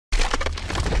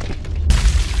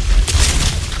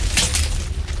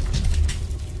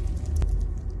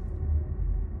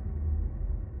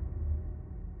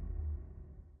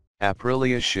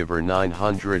Aprilia Shiver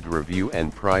 900 Review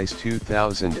and Price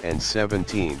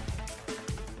 2017.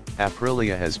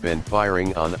 Aprilia has been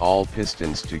firing on all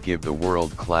pistons to give the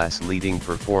world-class leading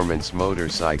performance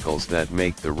motorcycles that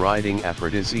make the riding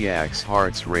aphrodisiacs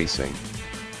hearts racing.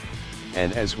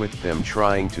 And as with them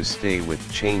trying to stay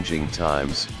with changing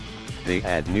times, they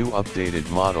add new updated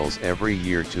models every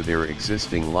year to their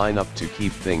existing lineup to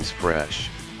keep things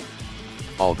fresh.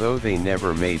 Although they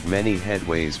never made many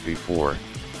headways before,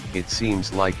 it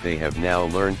seems like they have now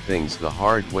learned things the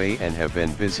hard way and have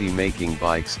been busy making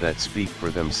bikes that speak for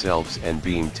themselves and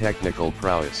beam technical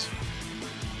prowess.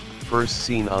 First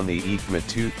seen on the EICMA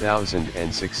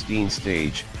 2016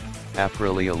 stage,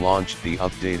 Aprilia launched the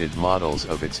updated models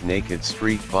of its naked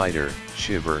street fighter,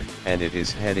 Shiver, and it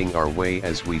is heading our way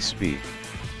as we speak.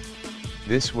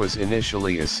 This was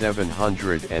initially a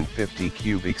 750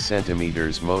 cubic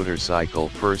centimeters motorcycle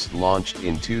first launched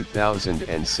in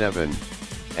 2007,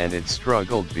 and it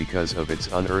struggled because of its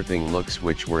unearthing looks,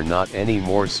 which were not any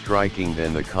more striking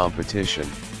than the competition.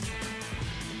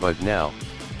 But now,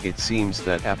 it seems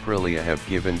that Aprilia have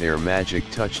given their magic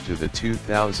touch to the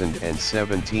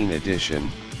 2017 edition,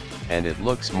 and it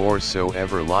looks more so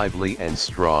ever lively and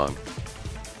strong.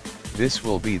 This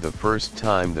will be the first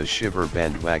time the Shiver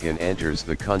bandwagon enters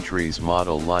the country's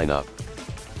model lineup.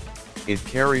 It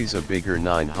carries a bigger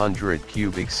 900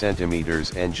 cubic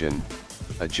centimeters engine,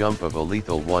 a jump of a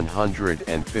lethal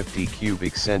 150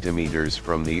 cubic centimeters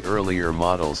from the earlier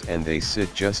models, and they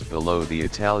sit just below the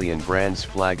Italian brand's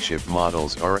flagship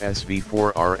models RS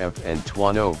V4 RF and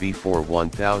Tuono V4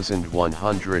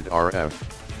 1100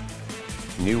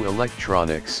 RF. New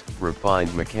electronics,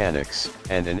 refined mechanics,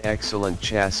 and an excellent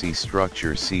chassis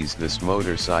structure sees this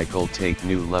motorcycle take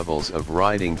new levels of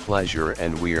riding pleasure,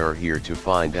 and we are here to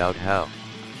find out how.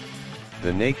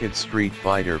 The naked street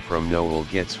fighter from Noel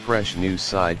gets fresh new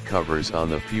side covers on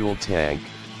the fuel tank,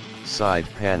 side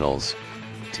panels,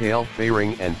 tail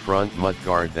fairing and front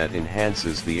mudguard that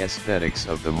enhances the aesthetics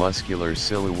of the muscular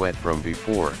silhouette from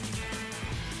before.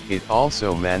 It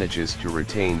also manages to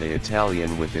retain the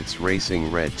Italian with its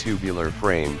racing red tubular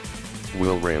frame,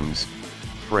 wheel rims,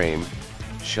 frame,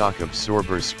 shock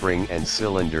absorber spring and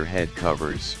cylinder head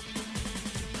covers.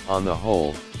 On the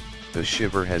whole, the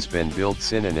Shiver has been built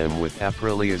synonym with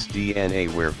Aprilia's DNA,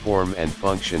 where form and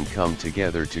function come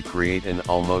together to create an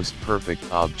almost perfect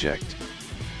object.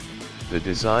 The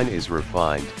design is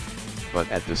refined, but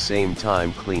at the same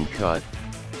time clean-cut,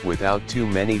 without too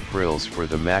many frills for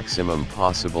the maximum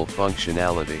possible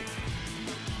functionality.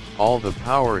 All the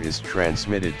power is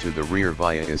transmitted to the rear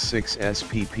via a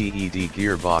 6-SPPED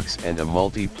gearbox and a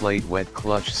multi-plate wet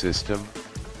clutch system.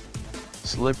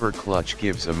 Slipper clutch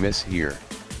gives a miss here.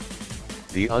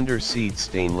 The underseat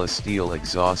stainless steel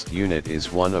exhaust unit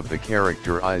is one of the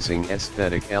characterizing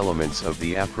aesthetic elements of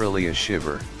the Aprilia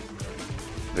Shiver.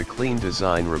 The clean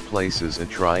design replaces a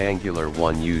triangular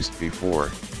one used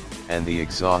before, and the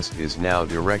exhaust is now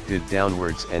directed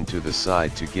downwards and to the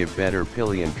side to give better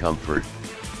pillion comfort.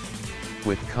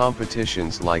 With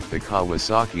competitions like the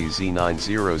Kawasaki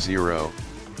Z900,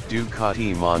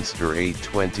 Ducati Monster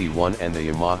 821 and the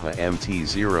Yamaha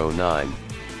MT-09,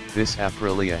 this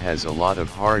Aprilia has a lot of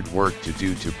hard work to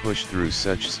do to push through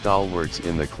such stalwarts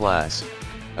in the class,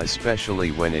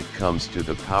 especially when it comes to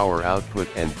the power output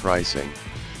and pricing.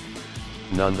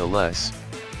 Nonetheless,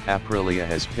 Aprilia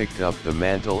has picked up the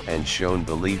mantle and shown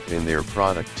belief in their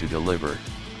product to deliver.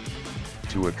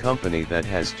 To a company that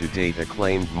has to date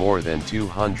acclaimed more than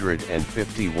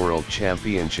 250 World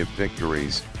Championship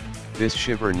victories, this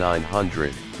Shiver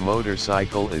 900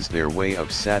 motorcycle is their way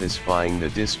of satisfying the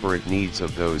disparate needs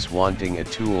of those wanting a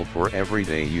tool for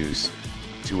everyday use,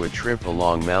 to a trip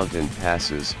along mountain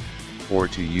passes, or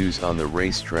to use on the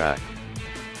racetrack.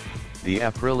 The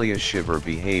Aprilia Shiver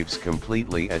behaves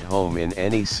completely at home in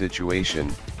any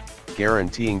situation,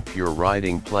 guaranteeing pure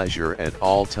riding pleasure at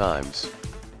all times.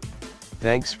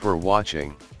 Thanks for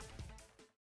watching.